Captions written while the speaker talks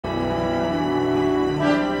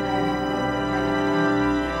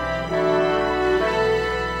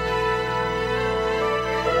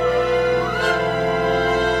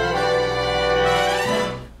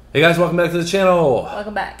Hey guys, welcome back to the channel.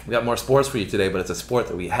 Welcome back. We got more sports for you today, but it's a sport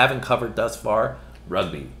that we haven't covered thus far,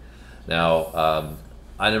 rugby. Now,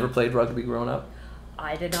 I never played rugby growing up.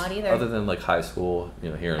 I did not either. Other than like high school, you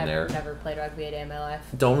know, here and there. I've never played rugby a day in my life.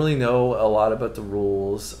 Don't really know a lot about the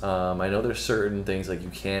rules. I know there's certain things like you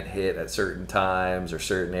can't hit at certain times or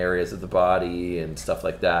certain areas of the body and stuff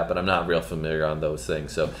like that, but I'm not real familiar on those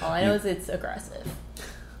things. So all I know is it's aggressive.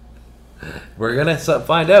 We're gonna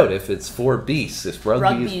find out if it's for beasts. If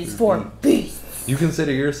rugby is for beasts. You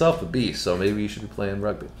consider yourself a beast, so maybe you should be playing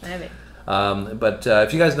rugby. Maybe. But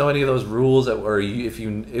if you guys know any of those rules,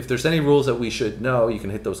 if there's any rules that we should know, you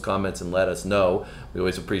can hit those comments and let us know. We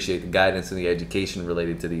always appreciate the guidance and the education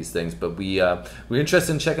related to these things. But we're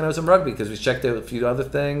interested in checking out some rugby because we checked out a few other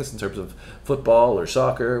things in terms of football or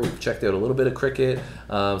soccer. We've checked out a little bit of cricket.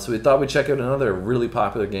 So we thought we'd check out another really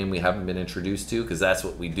popular game we haven't been introduced to, because that's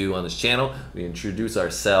what we do on this channel. We introduce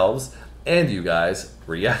ourselves and you guys,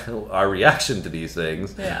 our reaction to these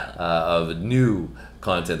things, of new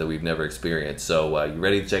content that we've never experienced. So you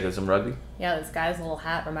ready to check out some rugby? Yeah, this guy's little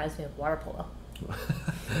hat reminds me of water polo.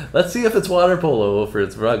 Let's see if it's water polo or if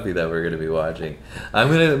it's rugby that we're going to be watching. I'm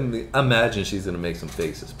going to imagine she's going to make some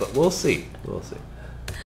faces, but we'll see. We'll see.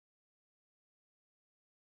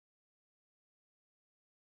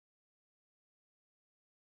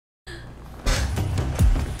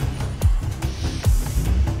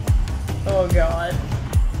 Oh God.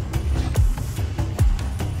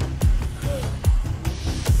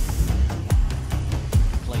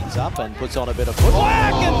 Cleans up and puts on a bit of footwork,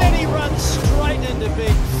 and then he runs straight into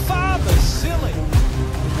big Father Silly.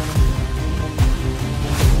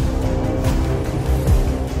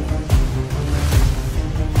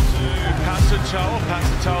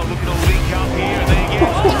 Pasatoa looking to link up here, and there he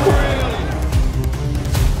gets drilled.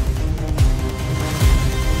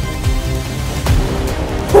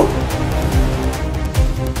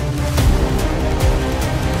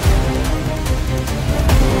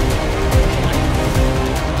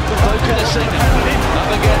 Up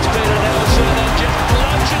against Peter Nelson and just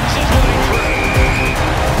bludgeons his way through.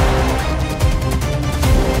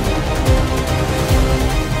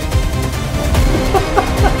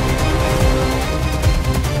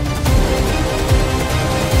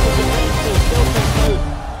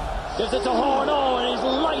 Gives it to Horno and he's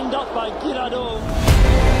lined up by Girardeau.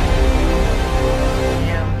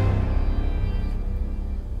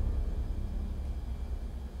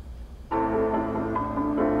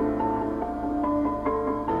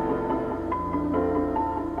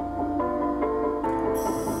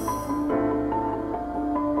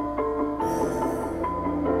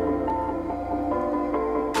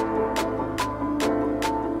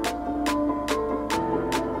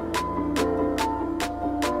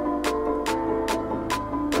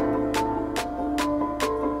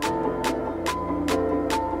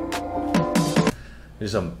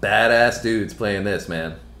 There's some badass dudes playing this,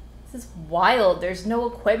 man. This is wild. There's no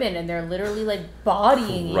equipment, and they're literally like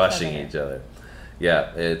bodying rushing each other.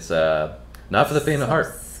 Yeah, it's not for the faint of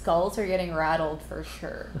heart. Skulls are getting rattled for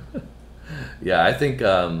sure. Yeah, I think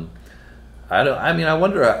I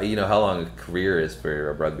wonder you know how long a career is for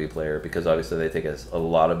a rugby player, because obviously they take a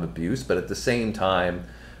lot of abuse, but at the same time,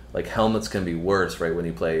 like, helmets can be worse, right? When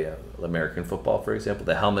you play American football, for example,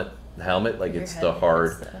 the helmet, like, it's the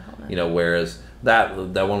hard, you know, whereas that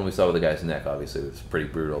one we saw with the guy's neck, obviously, was pretty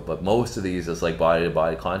brutal. But most of these is like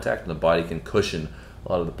body-to-body contact, and the body can cushion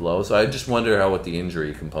a lot of the blows. So I just wonder what the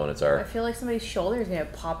injury components are. I feel like somebody's shoulder is gonna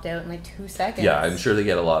popped out in like 2 seconds. Yeah, I'm sure they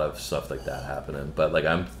get a lot of stuff like that happening. But like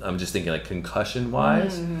I'm just thinking like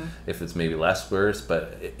concussion-wise, if it's maybe less worse,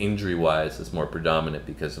 but injury-wise, it's more predominant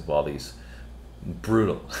because of all these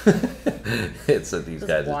brutal hits that these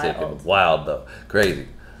guys are taking. Wild though, crazy.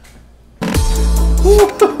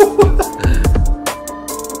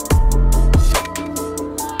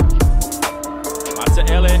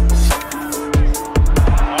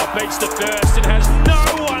 Beats the first and has no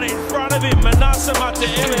one in front of him. Manasa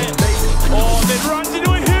Mataele. Oh, then runs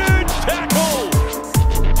into a huge tackle.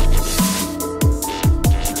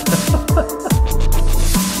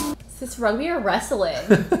 Is this rugby or wrestling?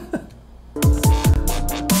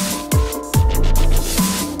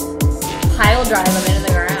 Pile drive him into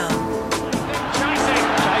the ground.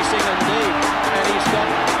 Chasing indeed, and he's got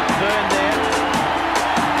Burn there.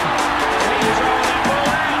 And he's rolling that ball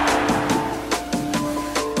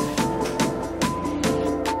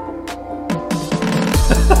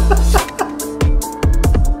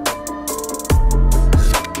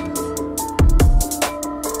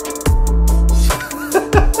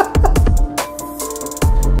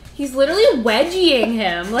He's literally wedgieing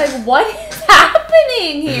him. Like, what is happening?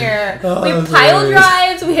 happening here? Oh, we have that's pile hilarious.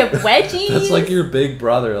 drives. We have wedgies. That's like your big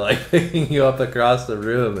brother, like picking you up across the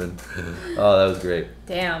room, and oh, that was great.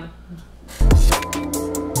 Damn.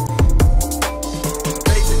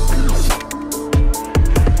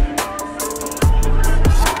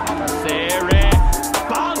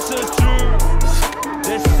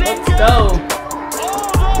 Let's go.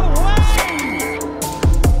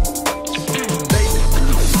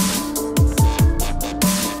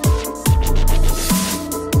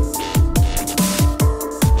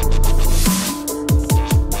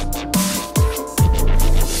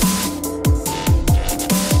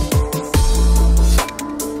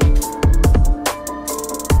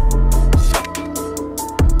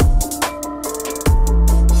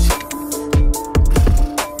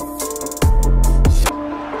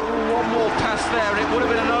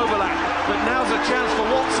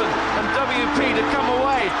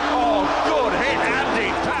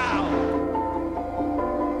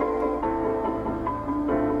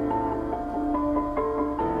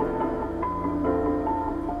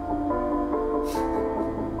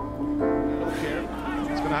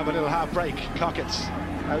 Have a little half break. Clockets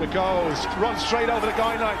out it goes, runs straight over the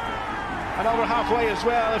guy line and over halfway as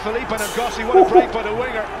well. Felipe and Ngossi, what a break by the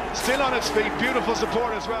winger, still on its feet. Beautiful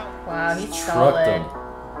support as well. Wow, he's Trucked solid. him.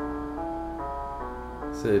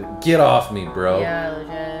 Said, "Get off me, bro." Yeah,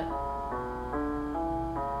 legit.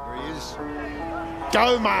 Here he is.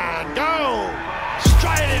 Go, man, go!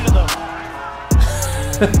 Straight into them.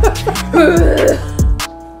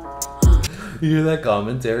 You hear that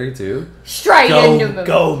commentary too? Straight into him.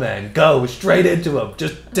 Go, man, go straight into him.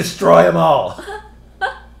 Just destroy them all.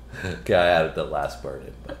 Okay, I added the last part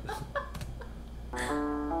in, but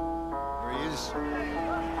Here he is.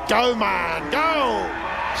 Go, man, go!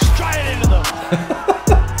 Straight into them.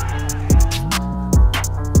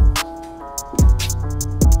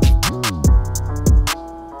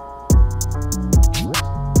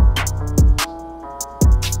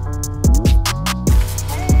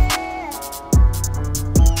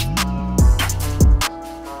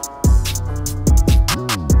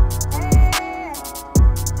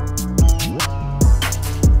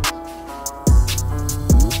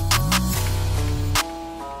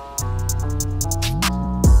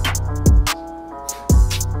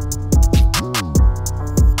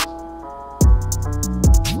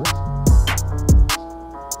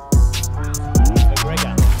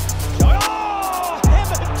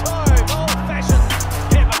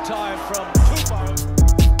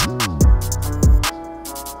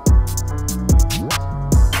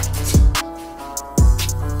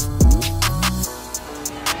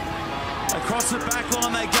 Across the back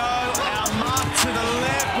line they go. Our mark to the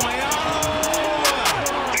left.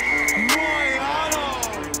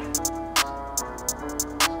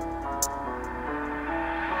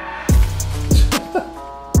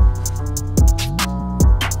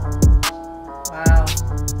 Wow.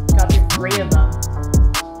 Got through 3 of them.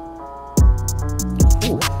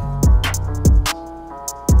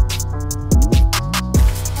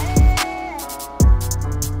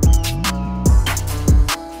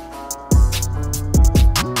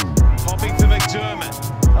 Popping to McDermott.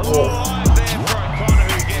 Alive there for O'Connor,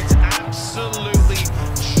 who gets absolutely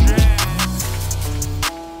jammed.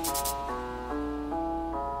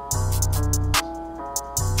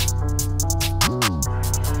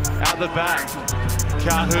 Out the back,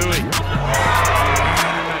 Kahui.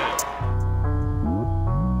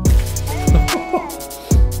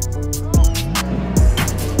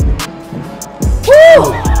 Jeez.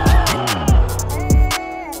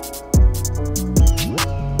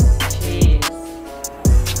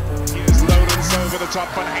 Here's Lodens over the top.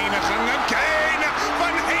 Van Heenigsen again.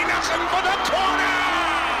 Van Heenigsen for the corner.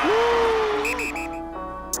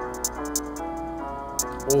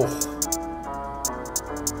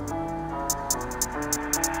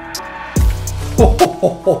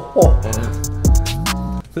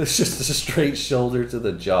 It's just a straight shoulder to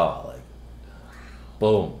the jaw, like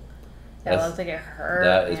boom. That looks like it hurt.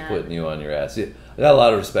 That is man. putting you on your ass. I got a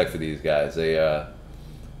lot of respect for these guys. They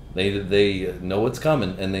know what's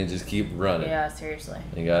coming and they just keep running. Yeah, seriously.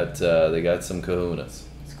 They got some kahunas.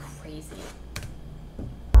 It's crazy.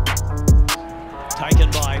 Taken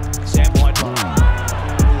by Sam Whitelock.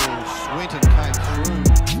 Swinton came through.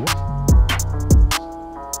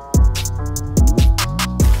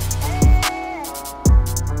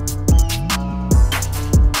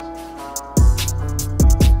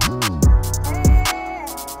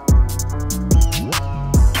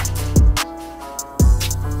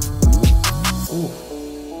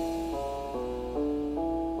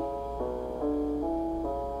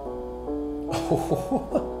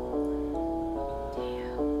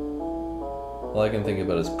 All I can think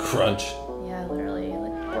about is crunch. Yeah, literally,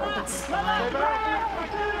 like broken spine.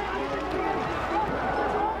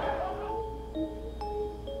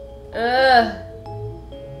 Ugh.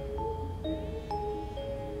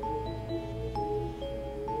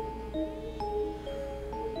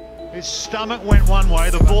 His stomach went one way,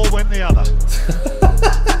 the ball went the other.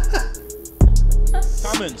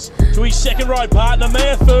 Cummins to his second ride partner,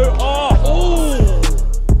 Matthew. Oh, ooh.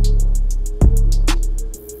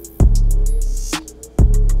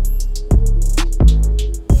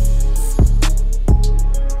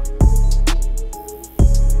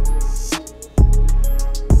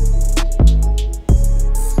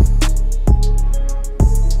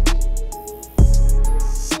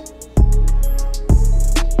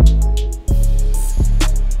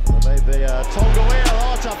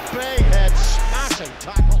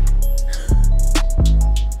 Tackle.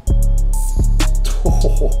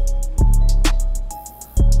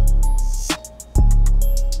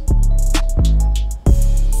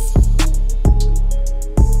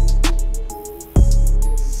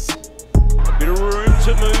 A bit of room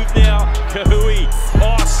to move now. Kahui.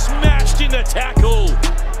 Oh, smashed in the tackle.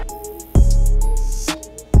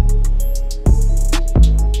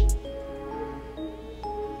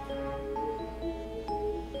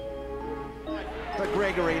 For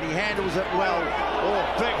Gregory, and he handles it well.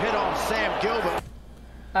 Oh, big hit on Sam Gilbert.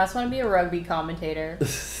 I just want to be a rugby commentator.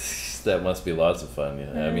 That must be lots of fun.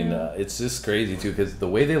 Yeah, I mean, it's just crazy too because the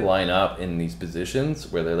way they line up in these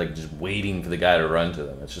positions where they're like just waiting for the guy to run to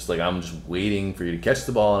them. It's just like I'm just waiting for you to catch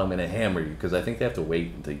the ball and I'm going to hammer you because I think they have to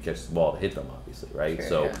wait until you catch the ball to hit them, obviously, right?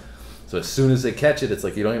 Sure. So as soon as they catch it, it's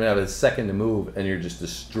like you don't even have a second to move and you're just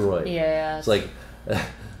destroyed. Yeah. It's like,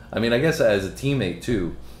 I mean, I guess as a teammate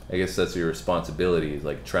too, I guess that's your responsibility is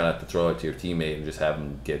like try not to throw it to your teammate and just have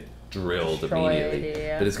them get drilled Destroyed, immediately.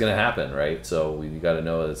 yeah. But it's gonna happen, right? So you got to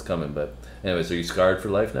know that it's coming. But anyways, are you scarred for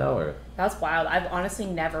life now, or? That's wild. I've honestly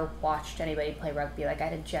never watched anybody play rugby. Like I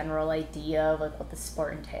had a general idea of like what the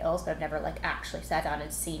sport entails, but I've never like actually sat down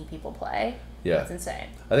and seen people play. Yeah, That's insane.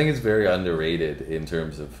 I think it's very underrated in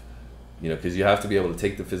terms of, you know, because you have to be able to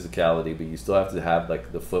take the physicality, but you still have to have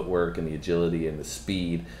like the footwork and the agility and the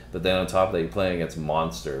speed. But then on top of that, you're playing against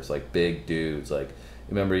monsters, like big dudes. Like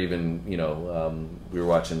remember, even we were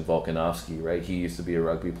watching Volkanovski, right? He used to be a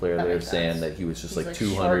rugby player. That They were makes saying sense. that he was just He's, like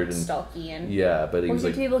short, 200 and stocky, and yeah, but he or was you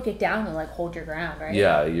like to be able to get down and like hold your ground, right?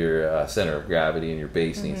 yeah, your center of gravity and your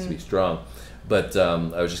base needs to be strong. But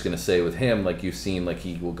I was just gonna say with him, like you've seen, like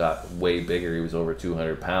he got way bigger. He was over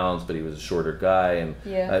 200 pounds, but he was a shorter guy, and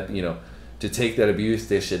Yeah. you know, to take that abuse,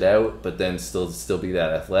 dish it out, but then still be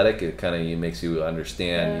that athletic. It kind of makes you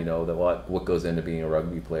understand, you know, that what goes into being a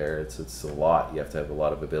rugby player. It's a lot. You have to have a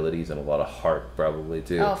lot of abilities and a lot of heart, probably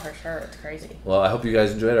too. Oh, for sure. It's crazy. Well, I hope you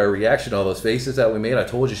guys enjoyed our reaction to all those faces that we made. I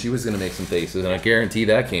told you she was going to make some faces, and I guarantee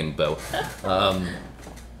that came about.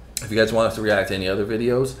 If you guys want us to react to any other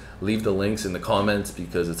videos, leave the links in the comments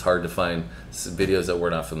because it's hard to find videos that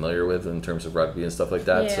we're not familiar with in terms of rugby and stuff like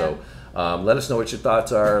that. Yeah. So let us know what your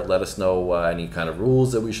thoughts are. Let us know any kind of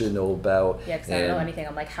rules that we should know about. Yeah, because I don't know anything.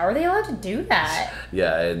 I'm like, how are they allowed to do that?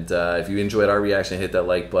 Yeah, and if you enjoyed our reaction, hit that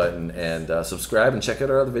like button and subscribe and check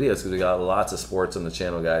out our other videos because we got lots of sports on the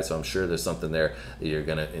channel, guys. So I'm sure there's something there that you're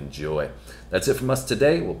going to enjoy. That's it from us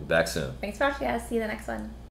today. We'll be back soon. Thanks for watching, guys. See you in the next one.